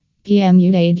PM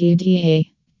Uday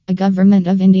DDA. A Government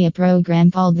of India program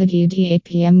called the DDA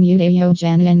PM Uday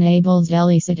Yojana enables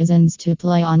Delhi citizens to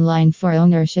apply online for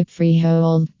ownership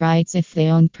freehold rights if they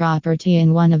own property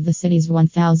in one of the city's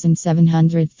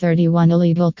 1,731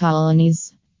 illegal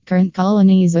colonies. Current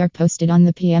colonies are posted on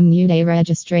the PM Uday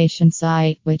registration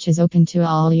site, which is open to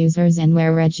all users and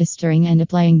where registering and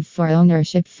applying for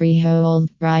ownership freehold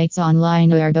rights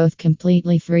online are both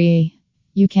completely free.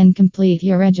 You can complete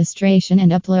your registration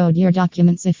and upload your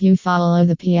documents if you follow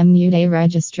the PM Uday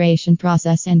registration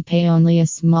process and pay only a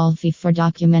small fee for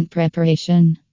document preparation.